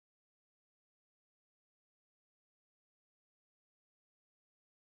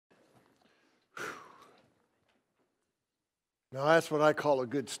Now that's what I call a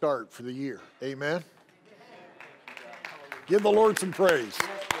good start for the year. Amen? Give the Lord some praise.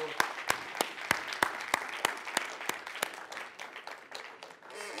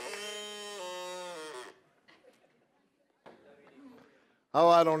 Oh,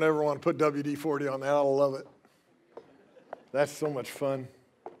 I don't ever want to put WD-40 on that. I love it. That's so much fun.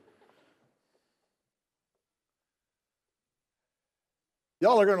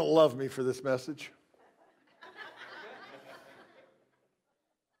 Y'all are going to love me for this message.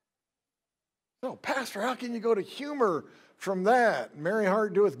 No, Pastor, how can you go to humor from that? Merry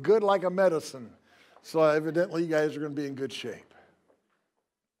heart doeth good like a medicine. So evidently you guys are going to be in good shape.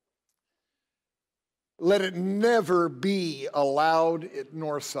 Let it never be allowed at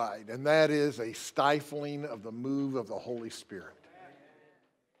Northside, and that is a stifling of the move of the Holy Spirit.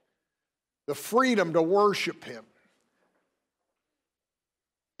 The freedom to worship Him.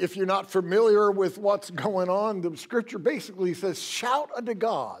 If you're not familiar with what's going on, the scripture basically says, shout unto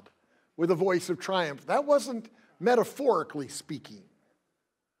God with a voice of triumph. That wasn't metaphorically speaking.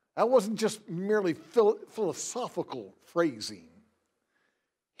 That wasn't just merely philosophical phrasing.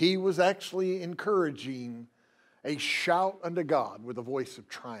 He was actually encouraging a shout unto God with a voice of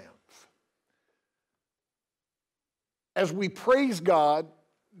triumph. As we praise God,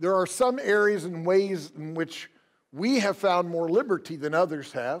 there are some areas and ways in which we have found more liberty than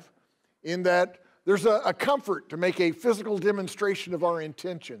others have, in that there's a comfort to make a physical demonstration of our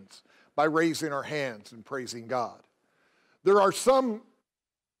intentions by raising our hands and praising God. There are some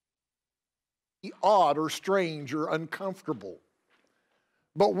odd or strange or uncomfortable,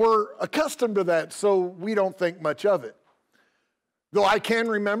 but we're accustomed to that, so we don't think much of it. Though I can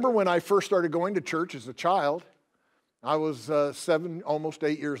remember when I first started going to church as a child, I was 7, almost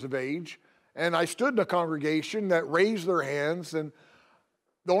 8 years of age, and I stood in a congregation that raised their hands, and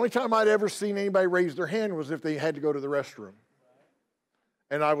the only time I'd ever seen anybody raise their hand was if they had to go to the restroom.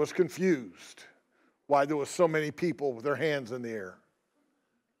 And I was confused why there was so many people with their hands in the air.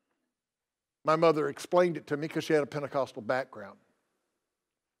 My mother explained it to me because she had a Pentecostal background.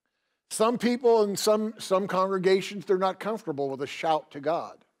 Some people in some congregations, they're not comfortable with a shout to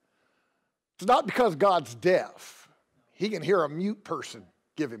God. It's not because God's deaf. He can hear a mute person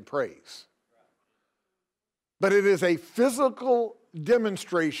give Him praise. But it is a physical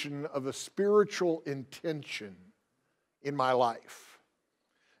demonstration of a spiritual intention in my life.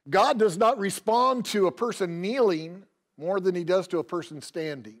 God does not respond to a person kneeling more than He does to a person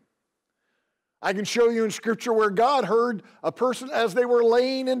standing. I can show you in Scripture where God heard a person as they were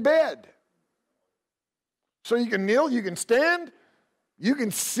laying in bed. So you can kneel, you can stand, you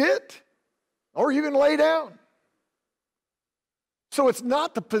can sit, or you can lay down. So it's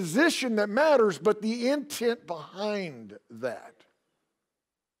not the position that matters, but the intent behind that.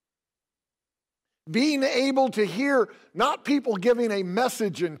 Being able to hear not people giving a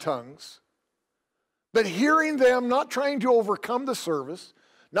message in tongues, but hearing them not trying to overcome the service,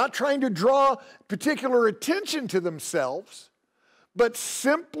 not trying to draw particular attention to themselves, but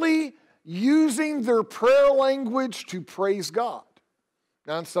simply using their prayer language to praise God.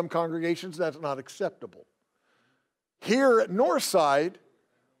 Now, in some congregations, that's not acceptable. Here at Northside,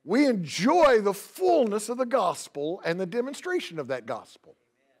 we enjoy the fullness of the gospel and the demonstration of that gospel.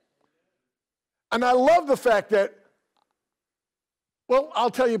 And I love the fact that, well, I'll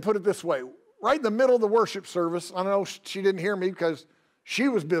tell you, put it this way. Right in the middle of the worship service, I know she didn't hear me because she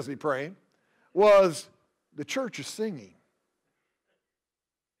was busy praying, was the church is singing.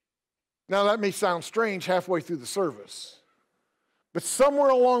 Now, that may sound strange halfway through the service, but somewhere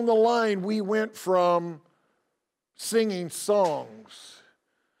along the line, we went from singing songs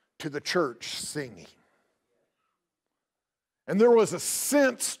to the church singing. And there was a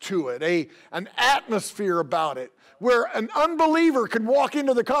sense to it, an atmosphere about it, where an unbeliever could walk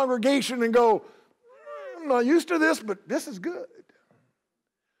into the congregation and go, I'm not used to this, but this is good.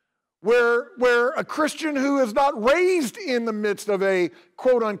 Where a Christian who is not raised in the midst of a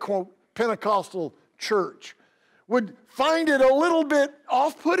quote-unquote Pentecostal church would find it a little bit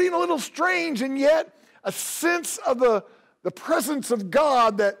off-putting, a little strange, and yet a sense of the presence of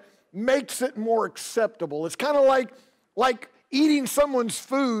God that makes it more acceptable. It's kind of like eating someone's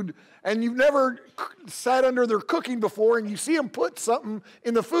food and you've never sat under their cooking before and you see them put something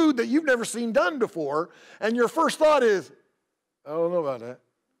in the food that you've never seen done before, and your first thought is, I don't know about that.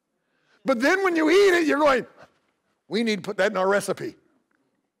 But then when you eat it, you're going, we need to put that in our recipe.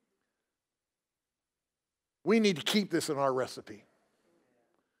 We need to keep this in our recipe.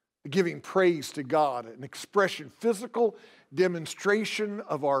 Giving praise to God, an expression, physical demonstration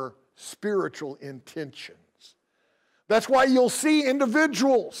of our spiritual intentions. That's why you'll see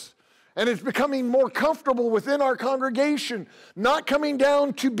individuals And it's becoming more comfortable within our congregation, not coming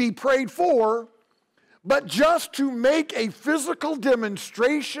down to be prayed for, but just to make a physical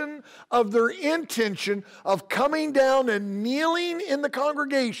demonstration of their intention of coming down and kneeling in the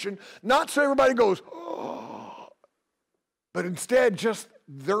congregation, not so everybody goes, oh, but instead just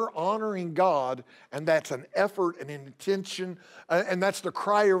they're honoring God, and that's an effort and an intention, and that's the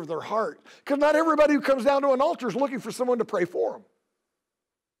cry of their heart. Because not everybody who comes down to an altar is looking for someone to pray for them.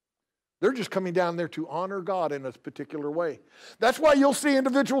 They're just coming down there to honor God in a particular way. That's why you'll see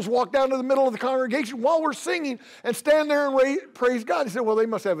individuals walk down to the middle of the congregation while we're singing and stand there and praise God. You say, well, they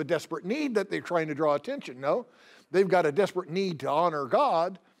must have a desperate need that they're trying to draw attention. No, they've got a desperate need to honor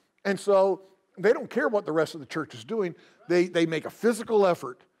God, and so they don't care what the rest of the church is doing. They make a physical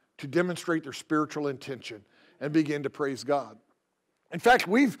effort to demonstrate their spiritual intention and begin to praise God. In fact,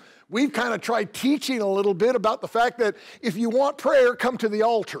 we've kind of tried teaching a little bit about the fact that if you want prayer, come to the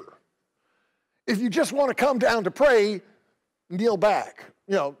altar. If you just want to come down to pray, kneel back.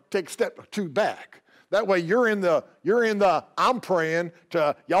 Take a step or two back. That way you're in the I'm praying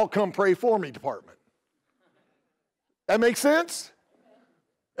to y'all come pray for me department. That makes sense?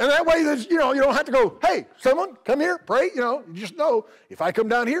 And that way, you don't have to go, hey, someone, come here, pray. You just know, if I come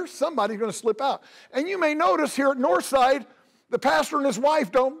down here, somebody's going to slip out. And you may notice here at Northside, the pastor and his wife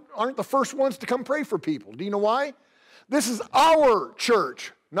aren't the first ones to come pray for people. Do you know why? This is our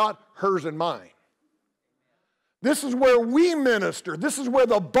church, not hers and mine. This is where we minister. This is where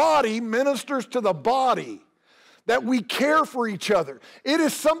the body ministers to the body, that we care for each other. It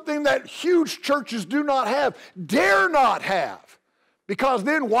is something that huge churches do not have, dare not have. Because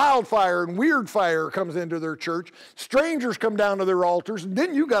then wildfire and weird fire comes into their church, strangers come down to their altars, and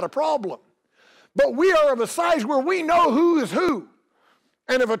then you got a problem. But we are of a size where we know who is who.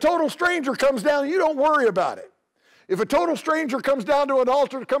 And if a total stranger comes down, you don't worry about it. If a total stranger comes down to an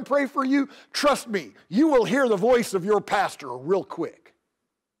altar to come pray for you, trust me, you will hear the voice of your pastor real quick.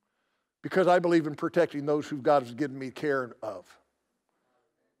 Because I believe in protecting those who God has given me care of.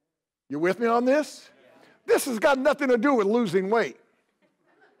 You with me on this? This has got nothing to do with losing weight.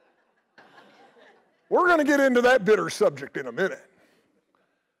 We're going to get into that bitter subject in a minute.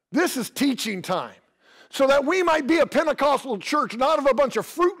 This is teaching time. So that we might be a Pentecostal church, not of a bunch of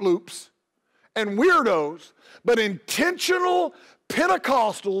Fruit Loops and weirdos, but intentional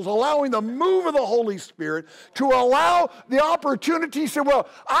Pentecostals allowing the move of the Holy Spirit to allow the opportunity to say, well,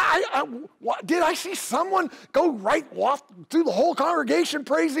 did I see someone go right off through the whole congregation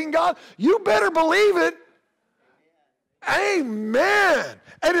praising God? You better believe it. Amen.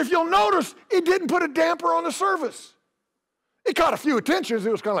 And if you'll notice, it didn't put a damper on the service. It caught a few attentions.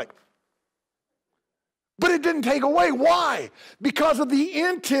 It was kind of like, but it didn't take away. Why? Because of the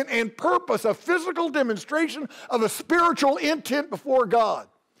intent and purpose, a physical demonstration of a spiritual intent before God.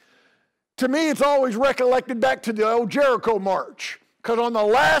 To me, it's always recollected back to the old Jericho march. Because on the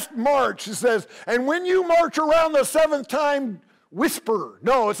last march, it says, and when you march around the seventh time, whisper.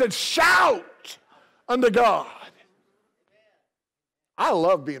 No, it said shout unto God. I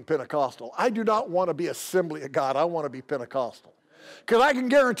love being Pentecostal. I do not want to be Assembly of God. I want to be Pentecostal. Because I can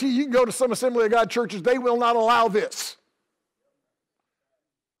guarantee you can go to some Assembly of God churches, they will not allow this.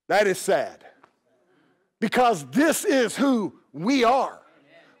 That is sad. Because this is who we are.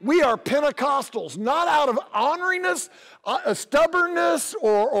 We are Pentecostals, not out of honoringness, stubbornness,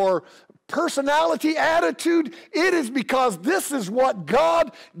 or personality, attitude. It is because this is what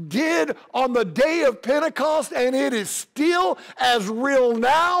God did on the day of Pentecost, and it is still as real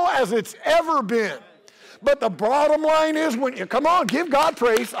now as it's ever been. But the bottom line is, when you come on, give God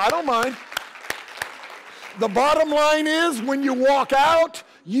praise. I don't mind. The bottom line is, when you walk out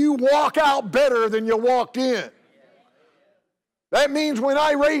better than you walked in. That means when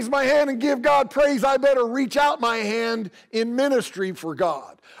I raise my hand and give God praise, I better reach out my hand in ministry for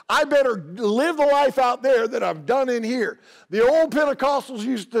God. I better live the life out there that I've done in here. The old Pentecostals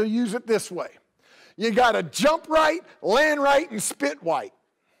used to use it this way. You got to jump right, land right, and spit right.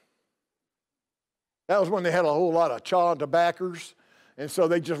 That was when they had a whole lot of chaw and tobaccers, and so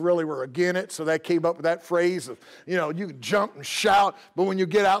they just really were against it. So they came up with that phrase of, you can jump and shout, but when you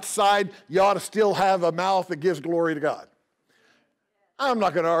get outside, you ought to still have a mouth that gives glory to God. I'm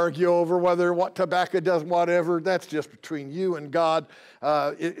not going to argue over what tobacco does, whatever. That's just between you and God.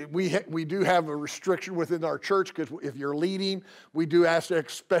 We do have a restriction within our church, because if you're leading, we do ask for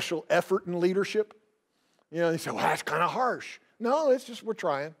special effort in leadership. They say, well, that's kind of harsh. No, it's just we're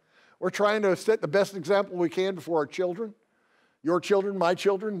trying. We're trying to set the best example we can before our children, your children, my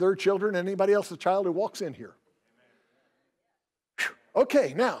children, their children, anybody else's child who walks in here.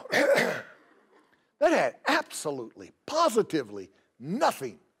 Okay, now, that had absolutely, positively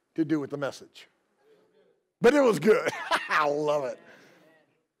nothing to do with the message. But it was good. I love it.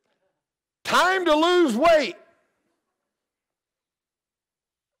 Time to lose weight.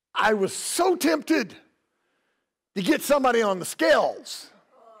 I was so tempted to get somebody on the scales,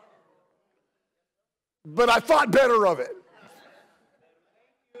 but I thought better of it.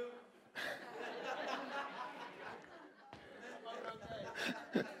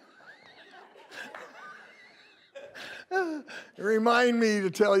 Remind me to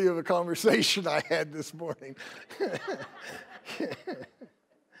tell you of a conversation I had this morning.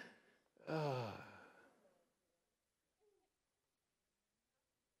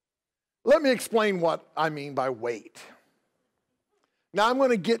 Let me explain what I mean by weight. Now, I'm going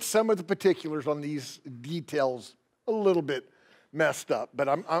to get some of the particulars on these details a little bit messed up, but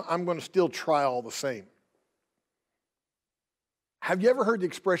I'm going to still try all the same. Have you ever heard the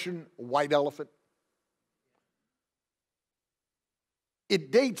expression white elephant? It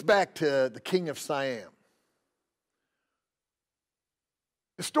dates back to the king of Siam.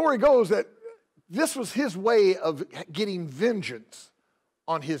 The story goes that this was his way of getting vengeance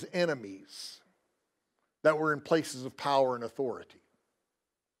on his enemies that were in places of power and authority.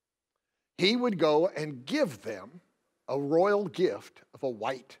 He would go and give them a royal gift of a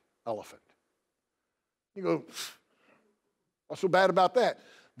white elephant. You go, what's so bad about that?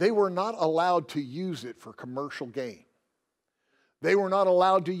 They were not allowed to use it for commercial gain. They were not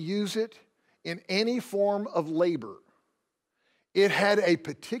allowed to use it in any form of labor. It had a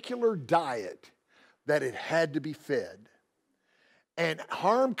particular diet that it had to be fed, and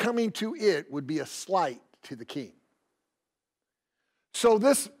harm coming to it would be a slight to the king. So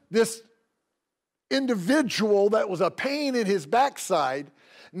this individual that was a pain in his backside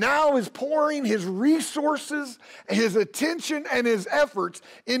now is pouring his resources, his attention, and his efforts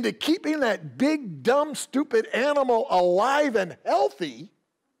into keeping that big, dumb, stupid animal alive and healthy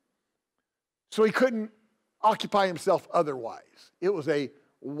so he couldn't occupy himself otherwise. It was a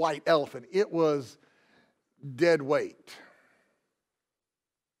white elephant. It was dead weight.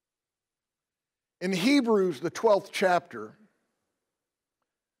 In Hebrews, the 12th chapter,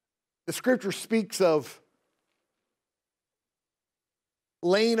 the scripture speaks of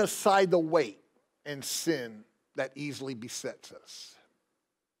laying aside the weight and sin that easily besets us.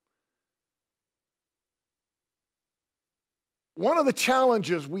 One of the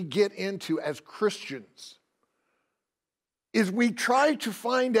challenges we get into as Christians is we try to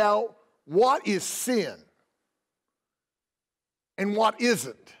find out what is sin and what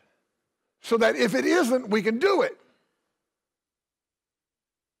isn't, so that if it isn't, we can do it.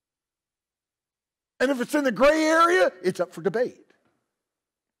 And if it's in the gray area, it's up for debate.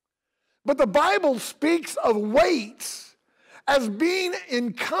 But the Bible speaks of weights as being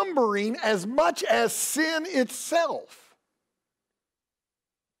encumbering as much as sin itself.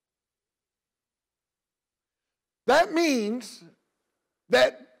 That means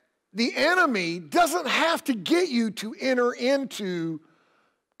that the enemy doesn't have to get you to enter into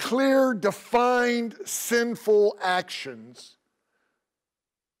clear, defined, sinful actions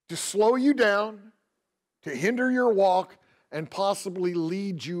to slow you down, to hinder your walk, and possibly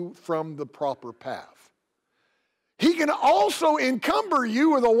lead you from the proper path. He can also encumber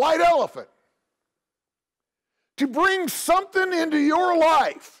you with a white elephant to bring something into your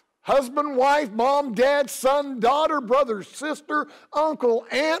life. Husband, wife, mom, dad, son, daughter, brother, sister, uncle,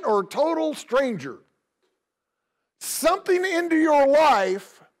 aunt, or total stranger. Something into your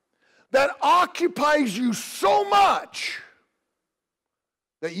life that occupies you so much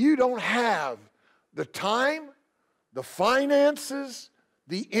that you don't have the time, the finances,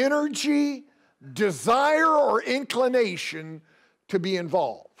 the energy, desire, or inclination to be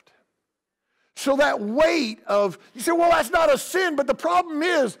involved. So that weight of, you say, well, that's not a sin, but the problem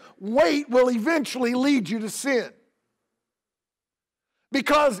is weight will eventually lead you to sin.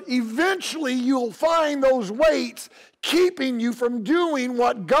 Because eventually you'll find those weights keeping you from doing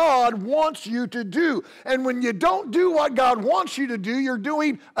what God wants you to do. And when you don't do what God wants you to do, you're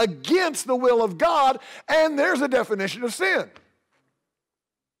doing against the will of God, and there's a definition of sin.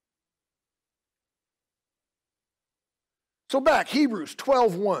 So back, Hebrews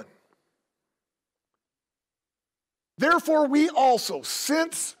 12:1. Therefore we also,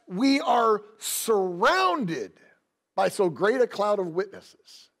 since we are surrounded by so great a cloud of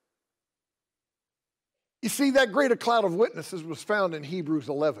witnesses. You see, that great a cloud of witnesses was found in Hebrews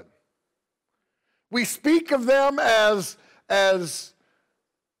 11. We speak of them as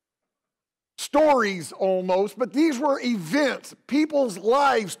stories almost, but these were events. People's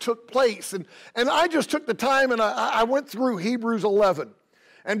lives took place. And I just took the time and I went through Hebrews 11.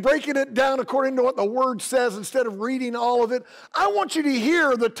 and breaking it down according to what the Word says instead of reading all of it, I want you to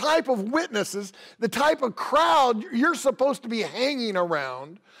hear the type of witnesses, the type of crowd you're supposed to be hanging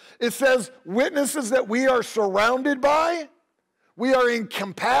around. It says witnesses that we are surrounded by, we are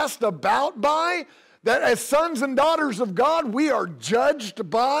encompassed about by, that as sons and daughters of God, we are judged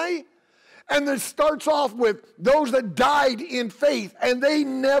by. And it starts off with those that died in faith, and they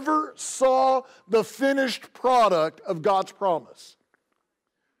never saw the finished product of God's promise.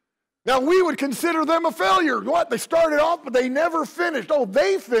 Now, we would consider them a failure. What? They started off, but they never finished. Oh,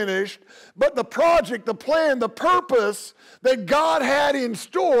 they finished, but the project, the plan, the purpose that God had in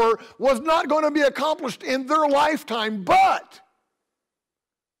store was not going to be accomplished in their lifetime, but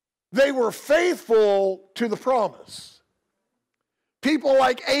they were faithful to the promise. People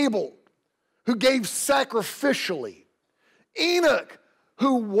like Abel, who gave sacrificially. Enoch,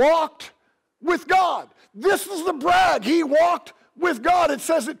 who walked with God. This is the brag. He walked with God. It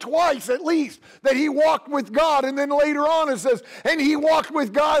says it twice at least, that he walked with God. And then later on it says, and he walked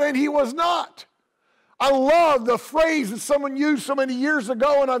with God and he was not. I love the phrase that someone used so many years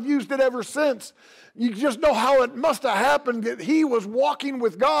ago, and I've used it ever since. You just know how it must have happened that he was walking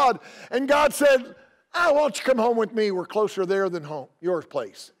with God, and God said, why don't you come home with me? We're closer there than home, your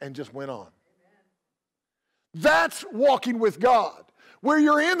place, and just went on. That's walking with God, where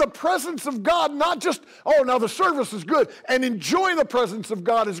you're in the presence of God, not just, oh, now the service is good, and enjoying the presence of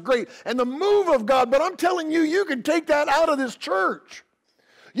God is great, and the move of God, but I'm telling you, you can take that out of this church.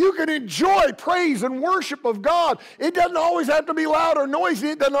 You can enjoy praise and worship of God. It doesn't always have to be loud or noisy.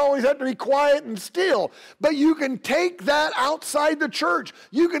 It doesn't always have to be quiet and still. But you can take that outside the church.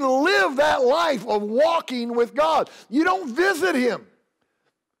 You can live that life of walking with God. You don't visit him.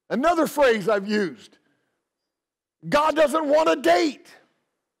 Another phrase I've used. God doesn't want a date.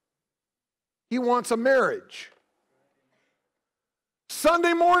 He wants a marriage.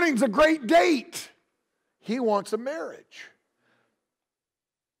 Sunday morning's a great date. He wants a marriage.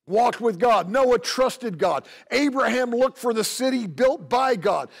 Walked with God. Noah trusted God. Abraham looked for the city built by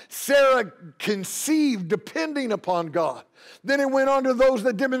God. Sarah conceived depending upon God. Then it went on to those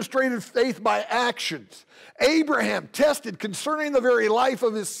that demonstrated faith by actions. Abraham tested concerning the very life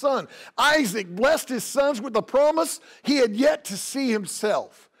of his son. Isaac blessed his sons with the promise he had yet to see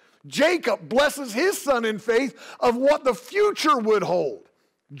himself. Jacob blesses his son in faith of what the future would hold.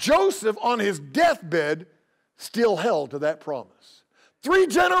 Joseph, on his deathbed, still held to that promise. 3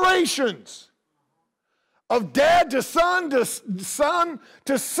 generations of dad to son to son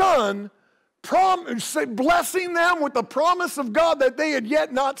to son, blessing them with the promise of God that they had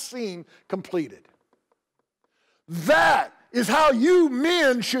yet not seen completed. That is how you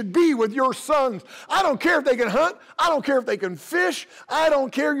men should be with your sons. I don't care if they can hunt. I don't care if they can fish. I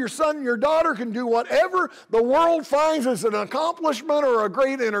don't care your son and your daughter can do whatever the world finds as an accomplishment or a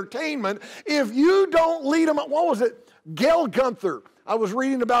great entertainment. If you don't lead them, what was it? Gail Gunther. I was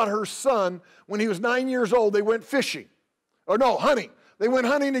reading about her son when he was 9 years old. They went fishing. Or no, hunting. They went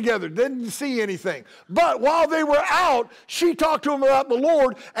hunting together. Didn't see anything. But while they were out, she talked to him about the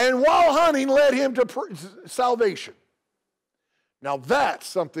Lord, and while hunting led him to salvation. Now that's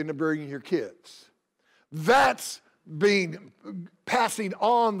something to bring your kids. That's passing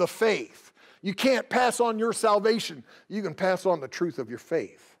on the faith. You can't pass on your salvation. You can pass on the truth of your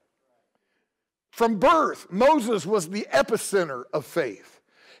faith. From birth, Moses was the epicenter of faith.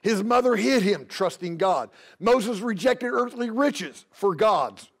 His mother hid him, trusting God. Moses rejected earthly riches for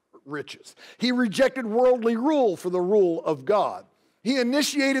God's riches. He rejected worldly rule for the rule of God. He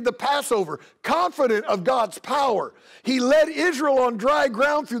initiated the Passover, confident of God's power. He led Israel on dry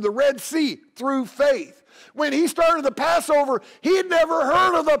ground through the Red Sea through faith. When he started the Passover, he had never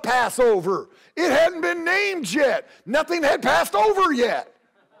heard of the Passover. It hadn't been named yet. Nothing had passed over yet.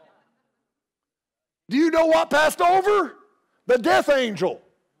 Do you know what passed over? The death angel.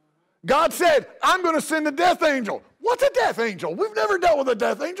 God said, I'm going to send a death angel. What's a death angel? We've never dealt with a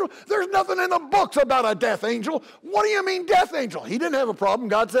death angel. There's nothing in the books about a death angel. What do you mean death angel? He didn't have a problem.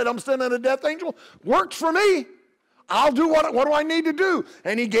 God said, I'm sending a death angel. Works for me. I'll do what do I need to do?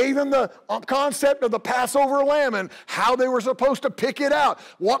 And he gave him the concept of the Passover lamb and how they were supposed to pick it out,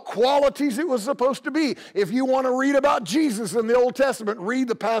 what qualities it was supposed to be. If you want to read about Jesus in the Old Testament, read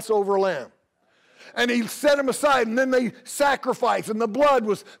the Passover lamb. And he set him aside, and then they sacrificed, and the blood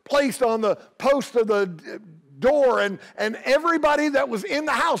was placed on the post of the door, and everybody that was in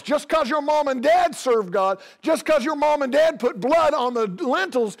the house, just because your mom and dad served God, just because your mom and dad put blood on the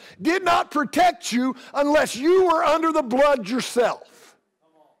lintels, did not protect you unless you were under the blood yourself.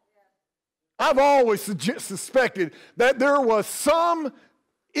 I've always suspected that there was some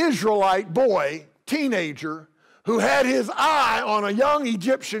Israelite boy, teenager, who had his eye on a young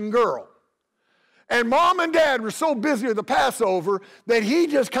Egyptian girl. And mom and dad were so busy with the Passover that he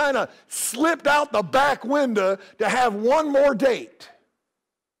just kind of slipped out the back window to have one more date.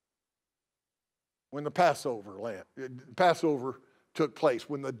 When the Passover took place,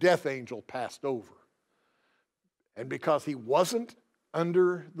 when the death angel passed over. And because he wasn't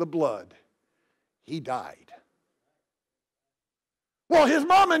under the blood, he died. Well, his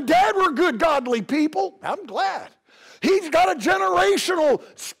mom and dad were good, godly people. I'm glad. He's got a generational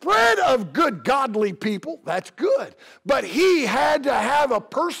spread of good, godly people. That's good. But he had to have a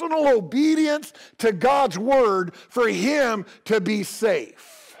personal obedience to God's word for him to be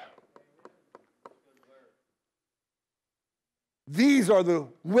safe. These are the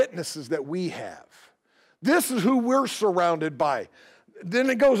witnesses that we have. This is who we're surrounded by. Then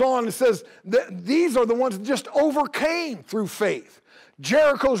it goes on and says that these are the ones that just overcame through faith.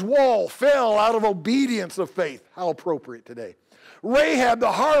 Jericho's wall fell out of obedience of faith. How appropriate today. Rahab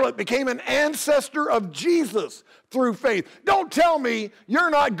the harlot became an ancestor of Jesus through faith. Don't tell me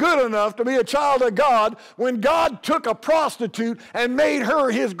you're not good enough to be a child of God when God took a prostitute and made her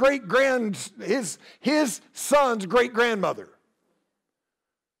his son's great-grandmother.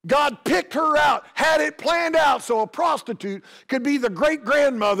 God picked her out, had it planned out so a prostitute could be the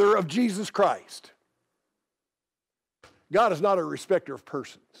great-grandmother of Jesus Christ. God is not a respecter of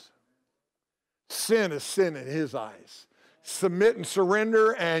persons. Sin is sin in his eyes. Submit and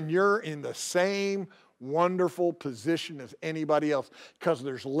surrender, and you're in the same wonderful position as anybody else because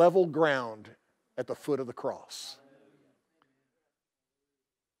there's level ground at the foot of the cross.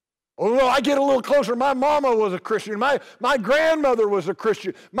 Oh, no, I get a little closer. My mama was a Christian. My grandmother was a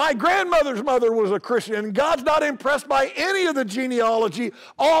Christian. My grandmother's mother was a Christian. And God's not impressed by any of the genealogy.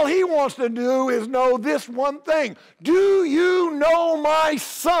 All he wants to do is know this one thing. Do you know my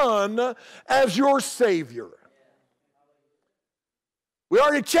son as your Savior? We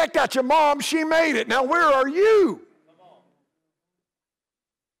already checked out your mom. She made it. Now where are you?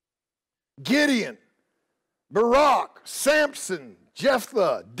 Gideon, Barak, Samson,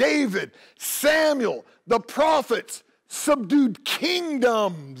 Jephthah, David, Samuel, the prophets subdued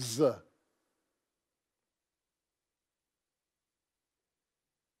kingdoms.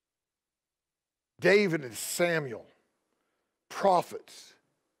 David and Samuel, prophets,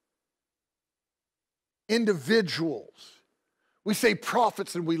 individuals. We say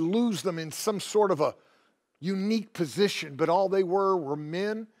prophets and we lose them in some sort of a unique position, but all they were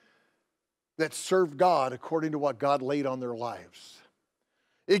men that served God according to what God laid on their lives.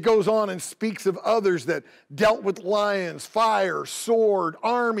 It goes on and speaks of others that dealt with lions, fire, sword,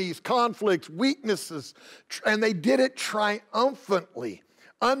 armies, conflicts, weaknesses, and they did it triumphantly.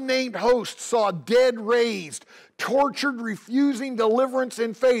 Unnamed hosts saw dead raised, tortured, refusing deliverance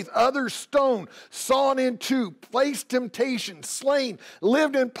in faith, others stoned, sawn in two, faced temptation, slain,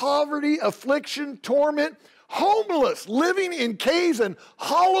 lived in poverty, affliction, torment, homeless, living in caves and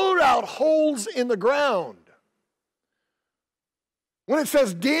hollowed out holes in the ground. When it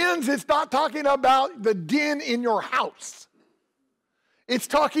says dens, it's not talking about the den in your house. It's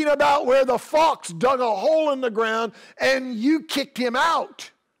talking about where the fox dug a hole in the ground and you kicked him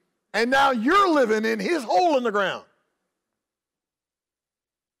out. And now you're living in his hole in the ground.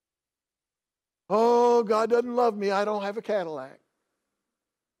 Oh, God doesn't love me. I don't have a Cadillac.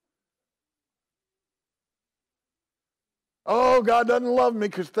 Oh, God doesn't love me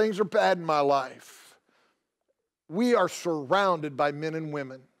because things are bad in my life. We are surrounded by men and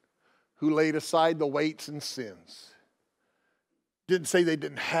women who laid aside the weights and sins. Didn't say they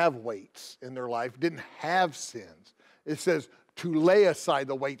didn't have weights in their life, didn't have sins. It says to lay aside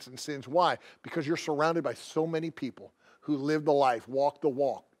the weights and sins. Why? Because you're surrounded by so many people who live the life, walk the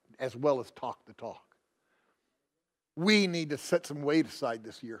walk, as well as talk the talk. We need to set some weight aside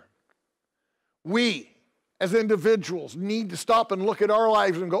this year. We, as individuals, need to stop and look at our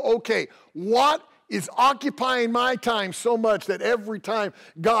lives and go, okay, what is occupying my time so much that every time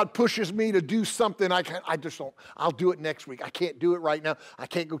God pushes me to do something, I just don't. I'll do it next week. I can't do it right now. I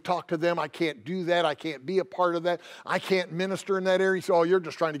can't go talk to them. I can't do that. I can't be a part of that. I can't minister in that area. So, you're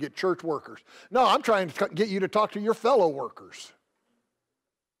just trying to get church workers. No, I'm trying to get you to talk to your fellow workers.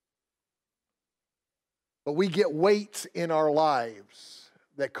 But we get weights in our lives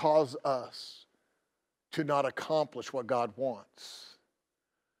that cause us to not accomplish what God wants.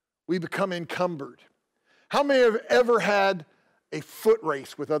 We become encumbered. How many have ever had a foot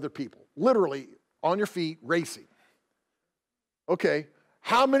race with other people? Literally, on your feet, racing. Okay.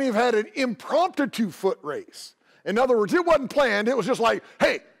 How many have had an impromptu foot race? In other words, it wasn't planned. It was just like,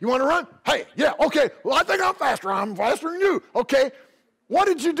 hey, you want to run? Hey, yeah, okay. Well, I think I'm faster. I'm faster than you. Okay. What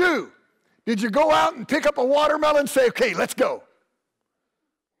did you do? Did you go out and pick up a watermelon and say, okay, let's go?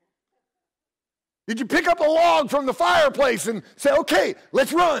 Did you pick up a log from the fireplace and say, okay,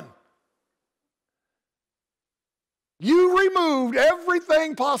 let's run? You removed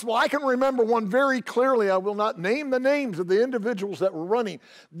everything possible. I can remember one very clearly. I will not name the names of the individuals that were running.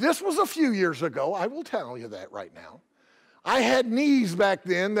 This was a few years ago. I will tell you that right now. I had knees back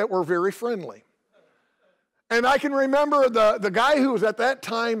then that were very friendly. And I can remember the guy who was at that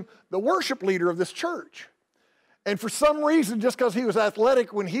time the worship leader of this church. And for some reason, just because he was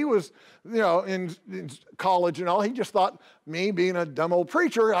athletic when he was, in college and all, he just thought me being a dumb old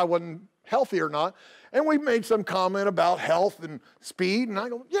preacher, I wasn't healthy or not. And we made some comment about health and speed. And I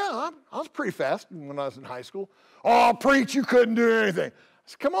go, yeah, I was pretty fast when I was in high school. Oh, preach, you couldn't do anything. I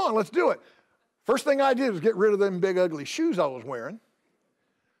said, come on, let's do it. First thing I did was get rid of them big ugly shoes I was wearing,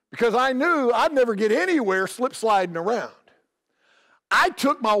 because I knew I'd never get anywhere slip sliding around. I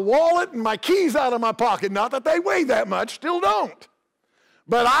took my wallet and my keys out of my pocket. Not that they weigh that much, still don't.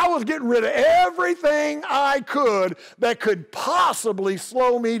 But I was getting rid of everything I could that could possibly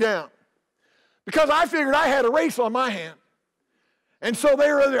slow me down, because I figured I had a race on my hand. And so they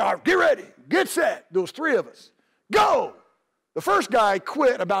are, get ready, get set, those three of us, go. The first guy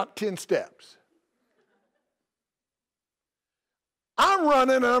quit about 10 steps. I'm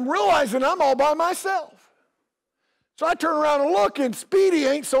running and I'm realizing I'm all by myself. So I turn around and look, and Speedy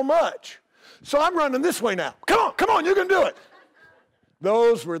ain't so much. So I'm running this way now. Come on, you can do it.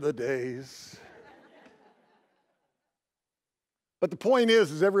 Those were the days. But the point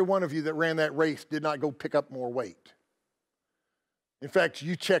is every one of you that ran that race did not go pick up more weight. In fact,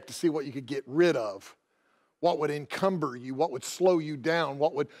 you checked to see what you could get rid of, what would encumber you, what would slow you down,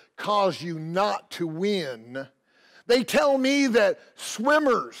 what would cause you not to win. They tell me that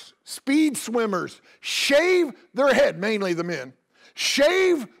swimmers, speed swimmers, shave their head, mainly the men,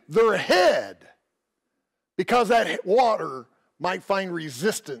 shave their head because that water might find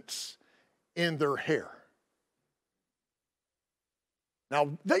resistance in their hair.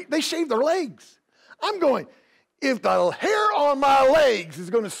 Now, they shave their legs. I'm going, if the hair on my legs is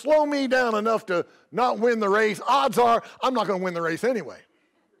going to slow me down enough to not win the race, odds are I'm not going to win the race anyway.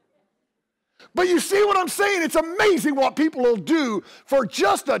 But you see what I'm saying? It's amazing what people will do for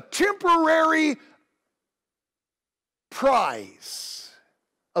just a temporary prize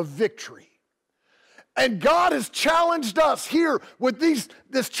of victory. And God has challenged us here with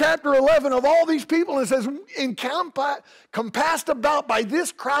this chapter 11 of all these people, and it says, compassed about by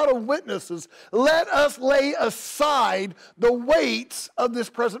this crowd of witnesses, let us lay aside the weights of this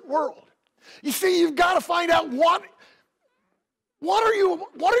present world. You see, you've got to find out what are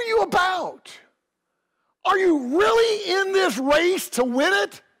you about? Are you really in this race to win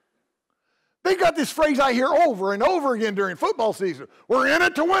it? They got this phrase I hear over and over again during football season. We're in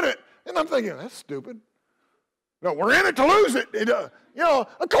it to win it. And I'm thinking, that's stupid. No, we're in it to lose it.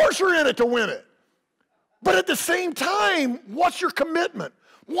 Of course you're in it to win it. But at the same time, what's your commitment?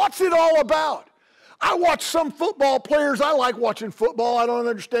 What's it all about? I watch some football players. I like watching football. I don't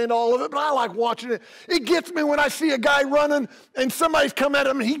understand all of it, but I like watching it. It gets me when I see a guy running and somebody's come at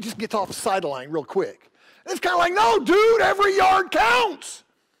him and he just gets off the sideline real quick. It's kind of like, no, dude, every yard counts.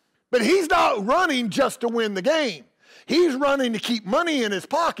 But he's not running just to win the game. He's running to keep money in his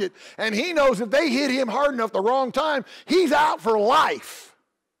pocket, and he knows if they hit him hard enough the wrong time, he's out for life.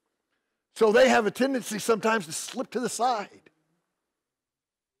 So they have a tendency sometimes to slip to the side.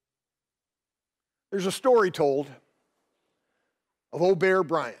 There's a story told of old Bear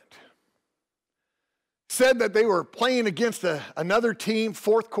Bryant. Said that they were playing against another team,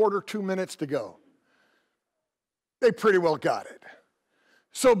 fourth quarter, 2 minutes to go. They pretty well got it.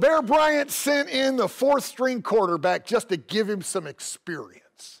 So Bear Bryant sent in the fourth string quarterback just to give him some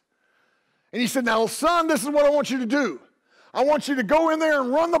experience. And he said, now, son, this is what I want you to do. I want you to go in there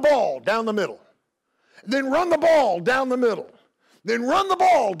and run the ball down the middle. Then run the ball down the middle. Then run the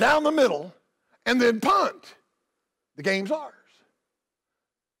ball down the middle. And then punt. The game's ours.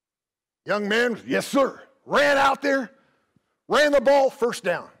 Young man, yes, sir. Ran out there, ran the ball, first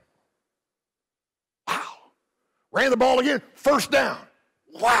down. Wow. Ran the ball again, first down.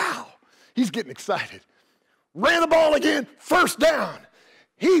 Wow. He's getting excited. Ran the ball again, first down.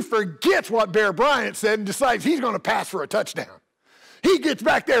 He forgets what Bear Bryant said and decides he's going to pass for a touchdown. He gets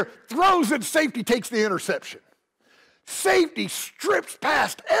back there, throws it, safety takes the interception. Safety strips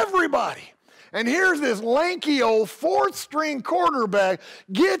past everybody. And here's this lanky old fourth string quarterback,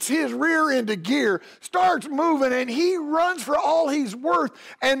 gets his rear into gear, starts moving, and he runs for all he's worth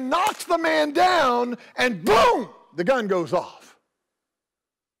and knocks the man down, and boom, the gun goes off.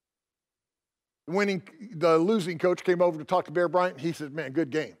 The losing coach came over to talk to Bear Bryant, and he said, man, good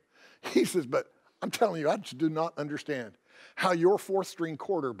game. He says, but I'm telling you, I just do not understand how your fourth-string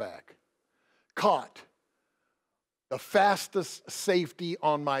quarterback caught the fastest safety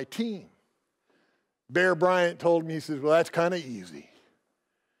on my team. Bear Bryant told me, he says, well, that's kind of easy.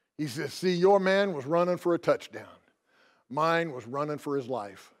 He says, see, your man was running for a touchdown. Mine was running for his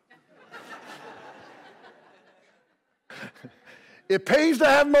life. It pays to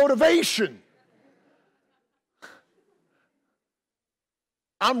have motivation.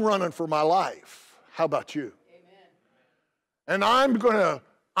 I'm running for my life. How about you? Amen. And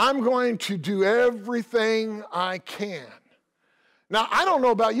I'm going to do everything I can. Now, I don't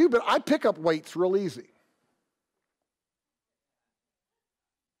know about you, but I pick up weights real easy.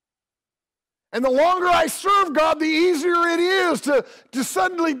 And the longer I serve God, the easier it is to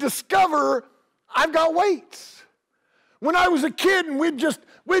suddenly discover I've got weights. When I was a kid and we'd just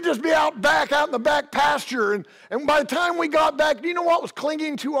be out in the back pasture, and by the time we got back, do you know what was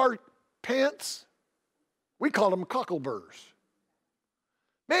clinging to our pants? We called them cockleburs.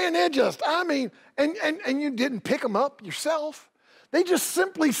 Man, and you didn't pick them up yourself. They just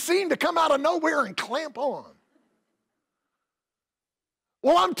simply seemed to come out of nowhere and clamp on.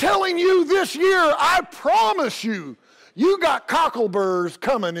 Well, I'm telling you this year, I promise you, you got cockleburs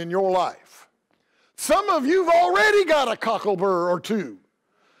coming in your life. Some of you've already got a cocklebur or two.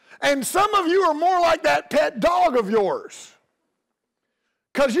 And some of you are more like that pet dog of yours.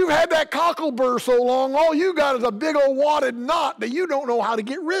 Because you've had that cocklebur so long, all you got is a big old wadded knot that you don't know how to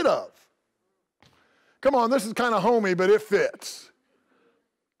get rid of. Come on, this is kind of homey, but it fits.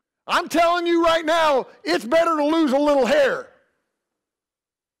 I'm telling you right now, it's better to lose a little hair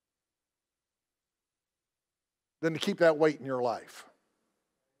than to keep that weight in your life.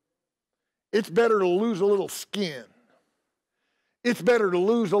 It's better to lose a little skin. It's better to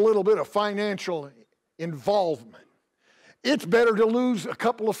lose a little bit of financial involvement. It's better to lose a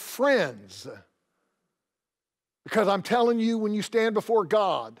couple of friends. Because I'm telling you, when you stand before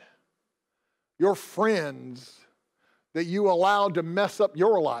God, your friends that you allowed to mess up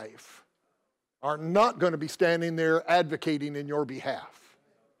your life are not going to be standing there advocating in your behalf.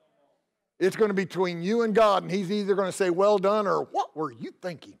 It's going to be between you and God, and he's either going to say, well done, or what were you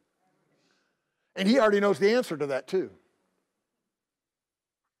thinking? And he already knows the answer to that too.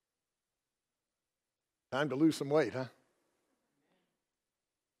 Time to lose some weight, huh?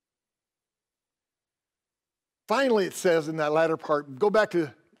 Finally, it says in that latter part, go back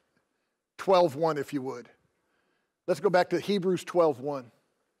to 12:1 if you would. Let's go back to Hebrews 12:1.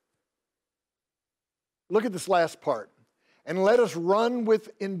 Look at this last part. And let us run with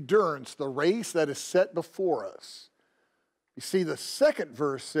endurance the race that is set before us. You see, the second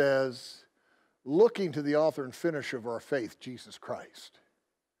verse says, looking to the author and finisher of our faith, Jesus Christ.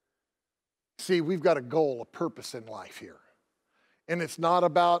 See, we've got a goal, a purpose in life here. And it's not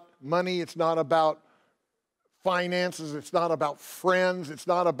about money, it's not about finances, it's not about friends, it's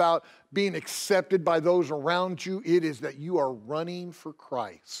not about being accepted by those around you. It is that you are running for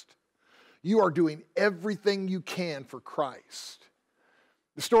Christ. You are doing everything you can for Christ.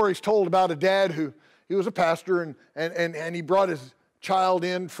 The story is told about a dad he was a pastor, and he brought his child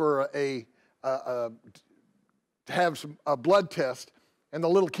in for to have a blood test, and the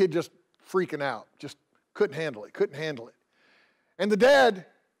little kid just freaking out, just couldn't handle it. And the dad,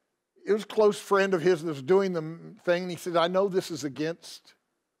 it was a close friend of his that was doing the thing, and he said, I know this is against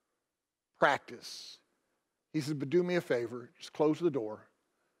practice. He said, but do me a favor, just close the door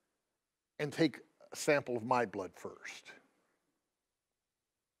and take a sample of my blood first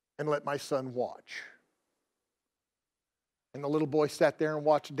and let my son watch. And the little boy sat there and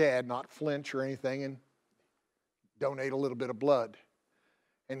watched Dad not flinch or anything and donate a little bit of blood.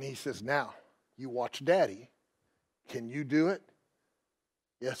 And he says, now, you watch Daddy. Can you do it?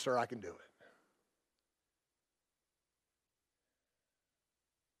 Yes, sir, I can do it.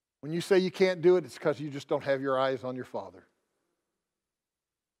 When you say you can't do it, it's because you just don't have your eyes on your Father.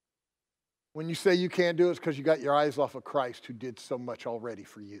 When you say you can't do it, it's because you got your eyes off of Christ who did so much already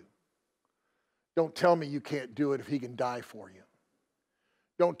for you. Don't tell me you can't do it if he can die for you.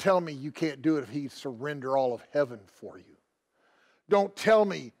 Don't tell me you can't do it if he surrender all of heaven for you. Don't tell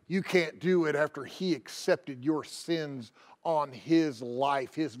me you can't do it after he accepted your sins on his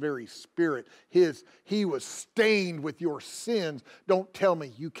life, his very spirit. He was stained with your sins. Don't tell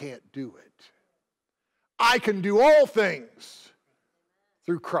me you can't do it. I can do all things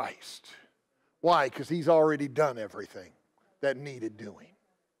through Christ. Why? Because he's already done everything that needed doing.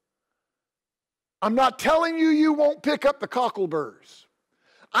 I'm not telling you you won't pick up the cockleburs.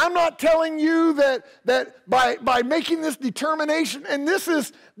 I'm not telling you that by making this determination, and this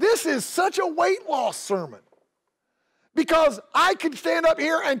is such a weight loss sermon. Because I could stand up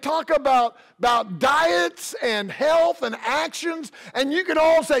here and talk about diets and health and actions, and you can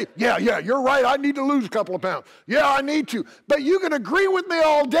all say, yeah, you're right, I need to lose a couple of pounds. Yeah, I need to. But you can agree with me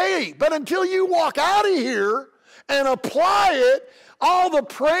all day. But until you walk out of here and apply it, all the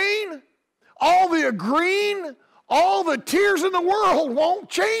praying, all the agreeing, all the tears in the world won't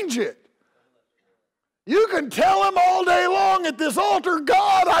change it. You can tell him all day long at this altar,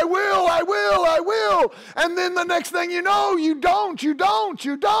 God, I will, I will, I will. And then the next thing you know, you don't.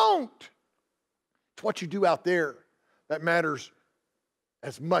 It's what you do out there that matters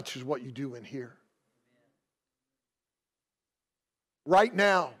as much as what you do in here. Right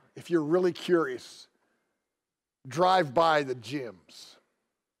now, if you're really curious, drive by the gyms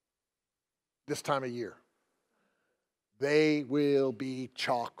this time of year. They will be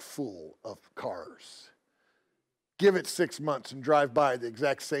chock full of cars. Give it 6 months and drive by the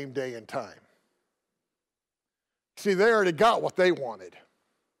exact same day and time. See, they already got what they wanted,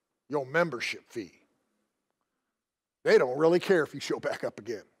 your membership fee. They don't really care if you show back up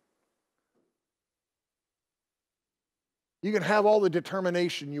again. You can have all the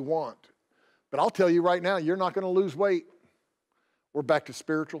determination you want, but I'll tell you right now, you're not going to lose weight. We're back to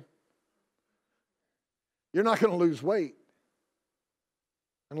spiritual. You're not going to lose weight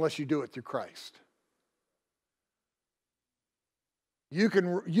unless you do it through Christ.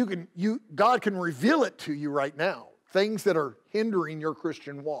 God can reveal it to you right now. Things that are hindering your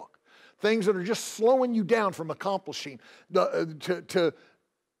Christian walk. Things that are just slowing you down from accomplishing, to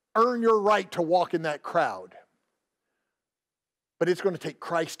earn your right to walk in that crowd. But it's going to take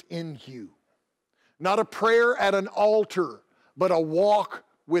Christ in you. Not a prayer at an altar, but a walk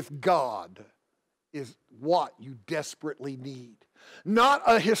with God is what you desperately need. Not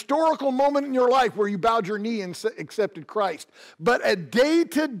a historical moment in your life where you bowed your knee and accepted Christ, but a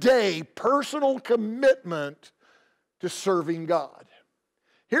day-to-day personal commitment to serving God.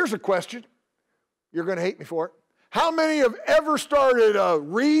 Here's a question. You're going to hate me for it. How many have ever started a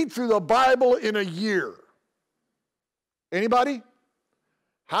read through the Bible in a year? Anybody?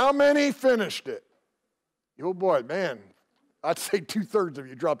 How many finished it? Oh boy, man, I'd say 2/3 of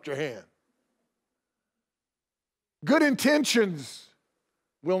you dropped your hand. Good intentions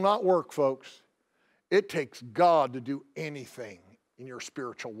will not work, folks. It takes God to do anything in your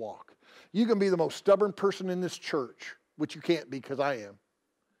spiritual walk. You can be the most stubborn person in this church, which you can't be because I am.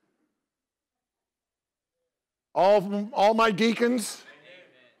 All my deacons?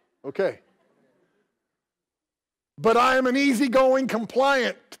 Okay. But I am an easygoing,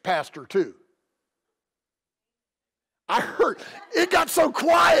 compliant pastor too. I heard, it got so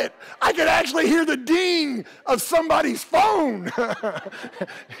quiet, I could actually hear the ding of somebody's phone.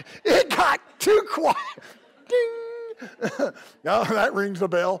 It got too quiet. Ding. Now that rings a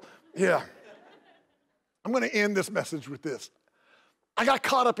bell. Yeah. I'm going to end this message with this. I got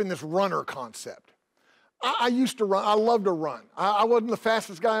caught up in this runner concept. I used to run. I loved to run. I wasn't the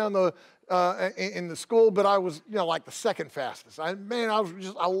fastest guy on in the school, but I was, like the second fastest. I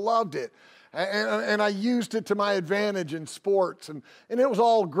loved it. And I used it to my advantage in sports, and it was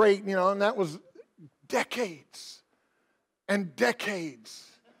all great, and that was decades and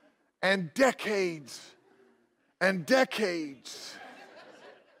decades and decades and decades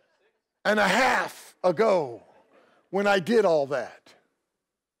and a half ago when I did all that.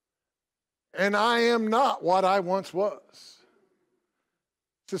 And I am not what I once was.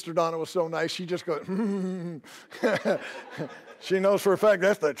 Sister Donna was so nice, she just goes, She knows for a fact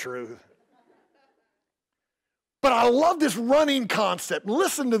that's the truth. But I love this running concept.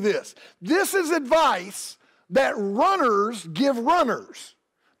 Listen to this. This is advice that runners give runners.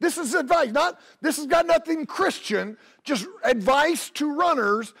 This is advice. This has got nothing Christian, just advice to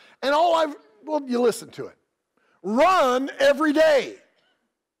runners. And you listen to it. Run every day.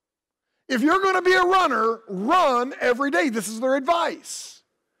 If you're going to be a runner, run every day. This is their advice.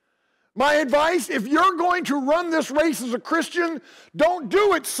 My advice, if you're going to run this race as a Christian, don't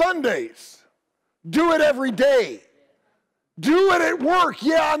do it Sundays. Do it every day. Do it at work.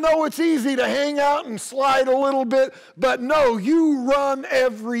 Yeah, I know it's easy to hang out and slide a little bit, but no, you run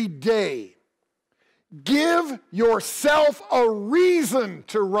every day. Give yourself a reason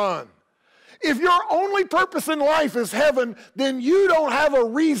to run. If your only purpose in life is heaven, then you don't have a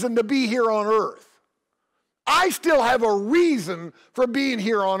reason to be here on earth. I still have a reason for being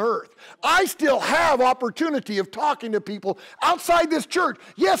here on earth. I still have opportunity of talking to people outside this church.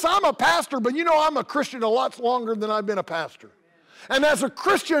 Yes, I'm a pastor, but I'm a Christian a lot longer than I've been a pastor. And as a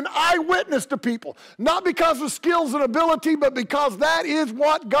Christian, I witness to people, not because of skills and ability, but because that is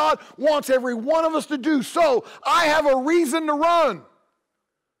what God wants every one of us to do. So I have a reason to run.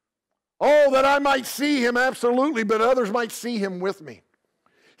 Oh, that I might see him, absolutely, but others might see him with me.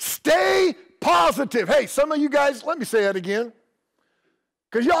 Stay positive. Hey, some of you guys, let me say that again,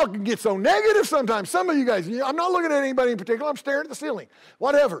 because y'all can get so negative sometimes. Some of you guys, I'm not looking at anybody in particular, I'm staring at the ceiling,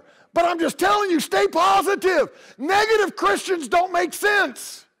 whatever. But I'm just telling you, stay positive. Negative Christians don't make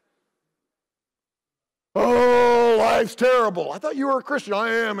sense. Oh, life's terrible. I thought you were a Christian. I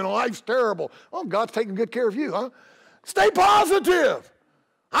am, and life's terrible. Oh, God's taking good care of you, huh? Stay positive.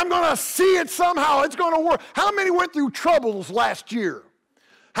 I'm going to see it somehow. It's going to work. How many went through troubles last year?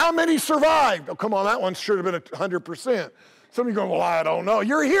 How many survived? Oh, come on, that one should have been 100%. Some of you going, well, I don't know.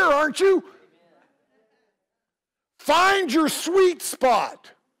 You're here, aren't you? Find your sweet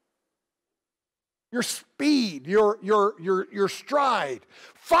spot. Your speed, your stride.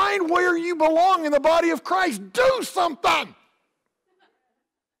 Find where you belong in the body of Christ. Do something.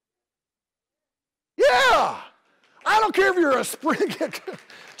 Yeah. I don't care if you're a spring.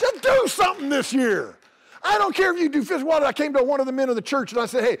 Just do something this year. I don't care if you do physical. I came to one of the men of the church and I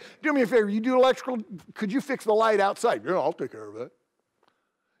said, hey, do me a favor. You do electrical. Could you fix the light outside? Yeah, I'll take care of that.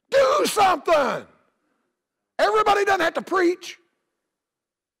 Do something. Everybody doesn't have to preach.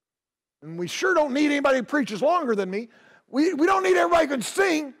 And we sure don't need anybody who preaches longer than me. We don't need everybody who can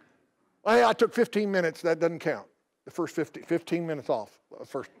sing. Hey, I took 15 minutes. That doesn't count. The first 15 minutes off.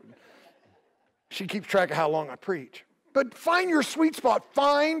 First. She keeps track of how long I preach. But find your sweet spot.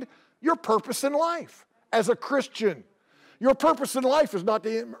 Find your purpose in life as a Christian. Your purpose in life is not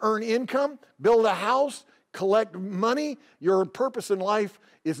to earn income, build a house, collect money. Your purpose in life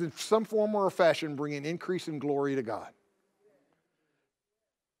is in some form or fashion bringing increase in glory to God.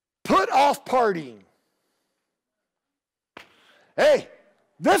 Put off partying. Hey,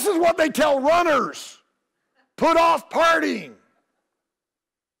 this is what they tell runners. Put off partying.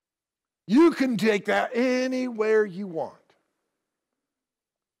 You can take that anywhere you want.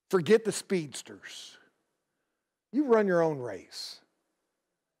 Forget the speedsters. You run your own race.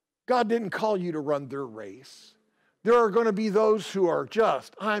 God didn't call you to run their race. There are going to be those who are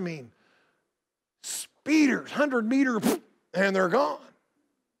just, speeders, 100-meter, and they're gone.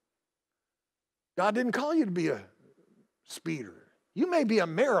 God didn't call you to be a speeder. You may be a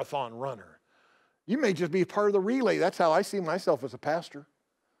marathon runner. You may just be part of the relay. That's how I see myself as a pastor.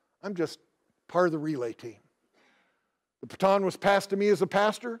 I'm just part of the relay team. The baton was passed to me as a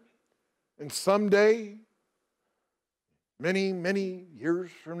pastor, and someday, many, many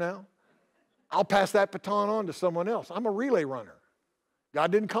years from now, I'll pass that baton on to someone else. I'm a relay runner.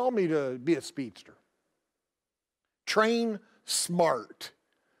 God didn't call me to be a speedster. Train smart.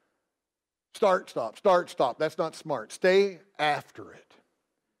 Start, stop, start, stop. That's not smart. Stay after it.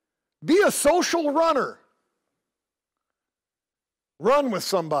 Be a social runner. Run with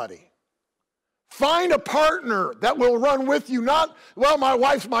somebody. Find a partner that will run with you. Not, well, my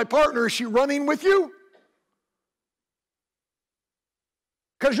wife's my partner. Is she running with you?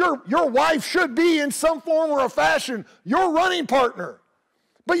 Because your wife should be in some form or a fashion your running partner.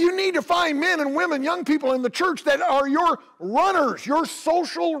 But you need to find men and women, young people in the church that are your runners, your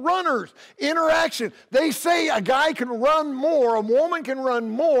social runners. Interaction. They say a guy can run more, a woman can run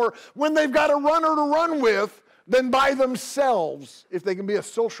more when they've got a runner to run with than by themselves. If they can be a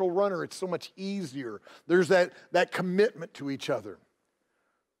social runner, it's so much easier. There's that commitment to each other.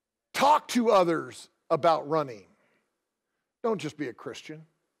 Talk to others about running. Don't just be a Christian.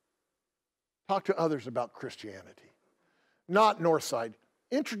 Talk to others about Christianity. Not Northside.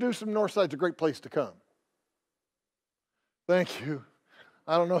 Introduce them. Northside's a great place to come. Thank you.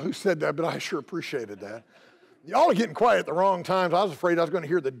 I don't know who said that, but I sure appreciated that. Y'all are getting quiet at the wrong times. I was afraid I was going to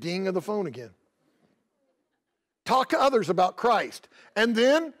hear the ding of the phone again. Talk to others about Christ. And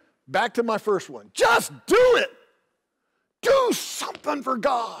then, back to my first one. Just do it. Do something for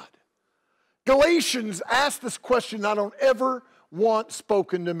God. Galatians asked this question I don't ever want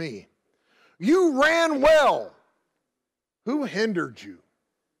spoken to me. You ran well. Who hindered you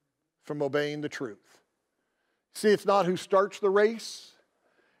from obeying the truth? See, it's not who starts the race.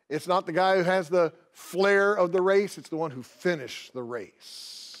 It's not the guy who has the flair of the race. It's the one who finished the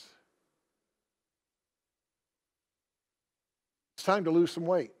race. It's time to lose some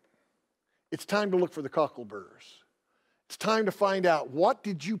weight. It's time to look for the cockleburrs. It's time to find out, what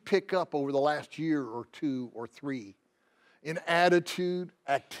did you pick up over the last year or two or three in attitude,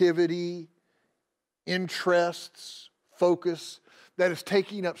 activity, interests, focus, that is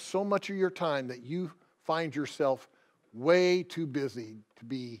taking up so much of your time that you find yourself way too busy to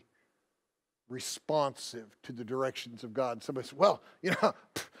be responsive to the directions of God. Somebody says, well,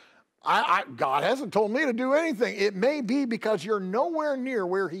 God hasn't told me to do anything. It may be because you're nowhere near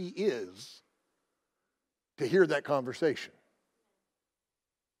where He is to hear that conversation.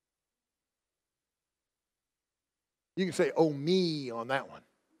 You can say, oh, me on that one.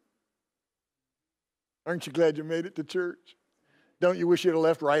 Aren't you glad you made it to church? Don't you wish you'd have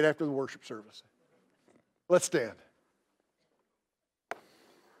left right after the worship service? Let's stand.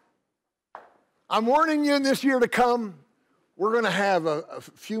 I'm warning you in this year to come, we're going to have a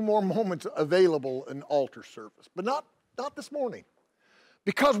few more moments available in altar service, but not this morning.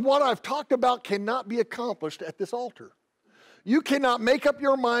 Because what I've talked about cannot be accomplished at this altar. You cannot make up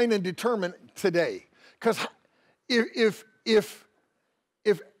your mind and determine today. Because if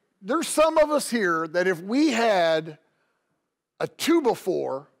there's some of us here that if we had a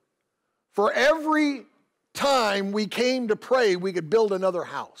 2x4 for every time we came to pray, we could build another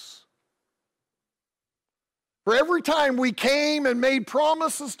house. For every time we came and made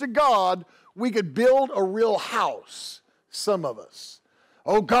promises to God, we could build a real house, some of us.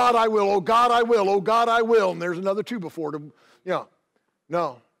 Oh God, I will, oh God, I will, oh God, I will. And there's another 2x4 to,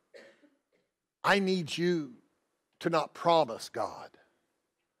 no. I need you to not promise God.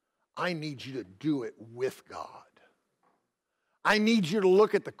 I need you to do it with God. I need you to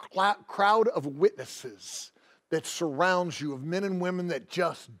look at the crowd of witnesses that surrounds you, of men and women that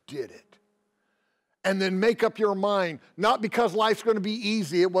just did it. And then make up your mind, not because life's going to be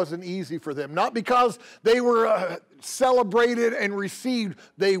easy, it wasn't easy for them. Not because they were celebrated and received,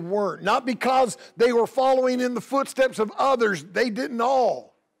 they weren't. Not because they were following in the footsteps of others, they didn't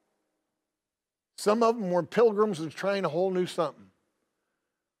all. Some of them were pilgrims and trying a whole new something.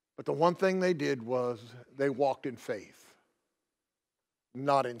 But the one thing they did was they walked in faith,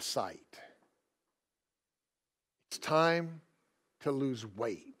 not in sight. It's time to lose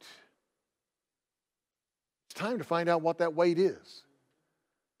weight. It's time to find out what that weight is.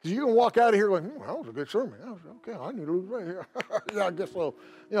 Because you can walk out of here going, that was a good sermon. Okay, I need to lose weight here. Yeah, I guess so.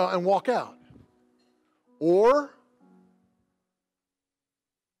 And walk out. Or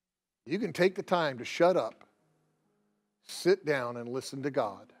you can take the time to shut up, sit down, and listen to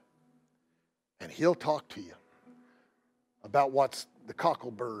God. And He'll talk to you about what's the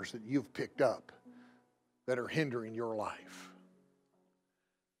cockleburrs that you've picked up that are hindering your life.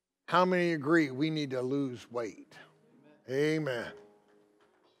 How many agree we need to lose weight? Amen.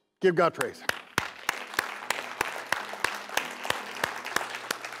 Give God praise.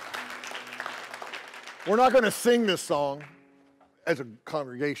 We're not going to sing this song as a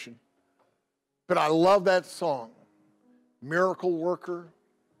congregation, but I love that song. Miracle worker,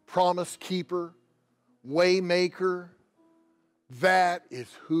 promise keeper, way maker. That is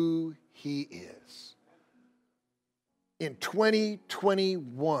who He is. In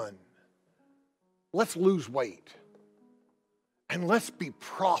 2021, let's lose weight and let's be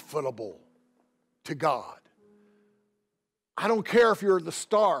profitable to God. I don't care if you're the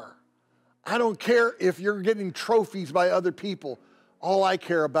star. I don't care if you're getting trophies by other people. All I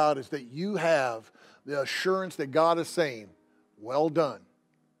care about is that you have the assurance that God is saying, well done,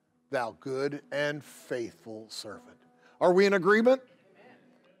 thou good and faithful servant. Are we in agreement?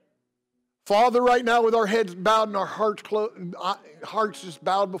 Father, right now with our heads bowed and our hearts just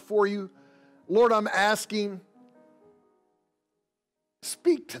bowed before you, Lord, I'm asking,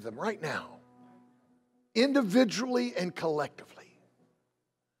 speak to them right now, individually and collectively.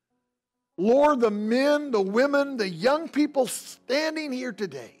 Lord, the men, the women, the young people standing here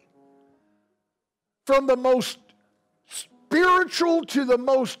today, from the most spiritual to the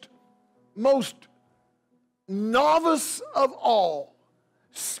most novice of all,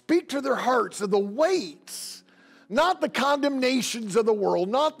 speak to their hearts of the weights, not the condemnations of the world,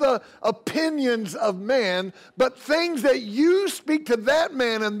 not the opinions of man, but things that you speak to that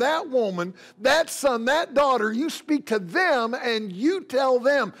man and that woman, that son, that daughter, you speak to them and you tell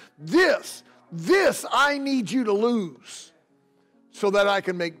them, this I need you to lose so that I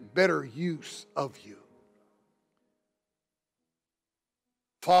can make better use of you.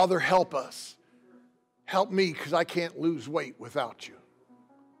 Father, help us. Help me, because I can't lose weight without you.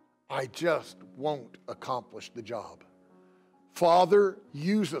 I just won't accomplish the job. Father,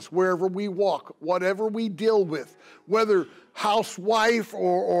 use us wherever we walk, whatever we deal with, whether housewife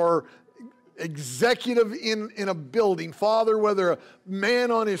or executive in a building. Father, whether a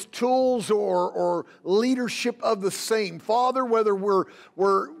man on his tools or leadership of the same. Father, whether we're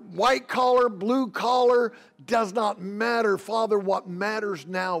white collar, blue collar, does not matter. Father, what matters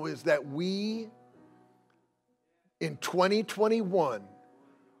now is that we, in 2021,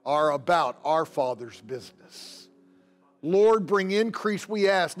 are about our Father's business. Lord, bring increase, we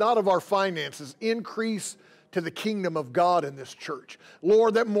ask, not of our finances, increase to the kingdom of God in this church.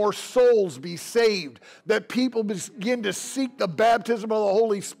 Lord, that more souls be saved, that people begin to seek the baptism of the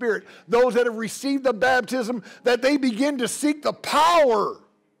Holy Spirit. Those that have received the baptism, that they begin to seek the power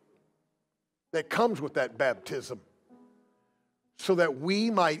that comes with that baptism. so that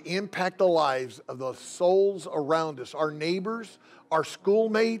we might impact the lives of the souls around us, our neighbors, our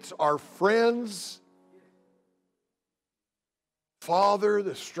schoolmates, our friends. Father,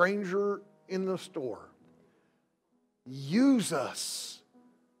 the stranger in the store, use us.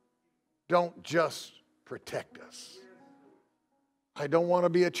 Don't just protect us. I don't want to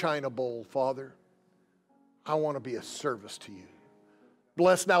be a china bowl, Father. I want to be a service to you.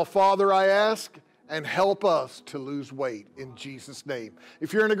 Bless now, Father, I ask, and help us to lose weight in Jesus' name.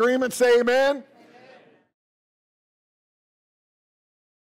 If you're in agreement, say amen.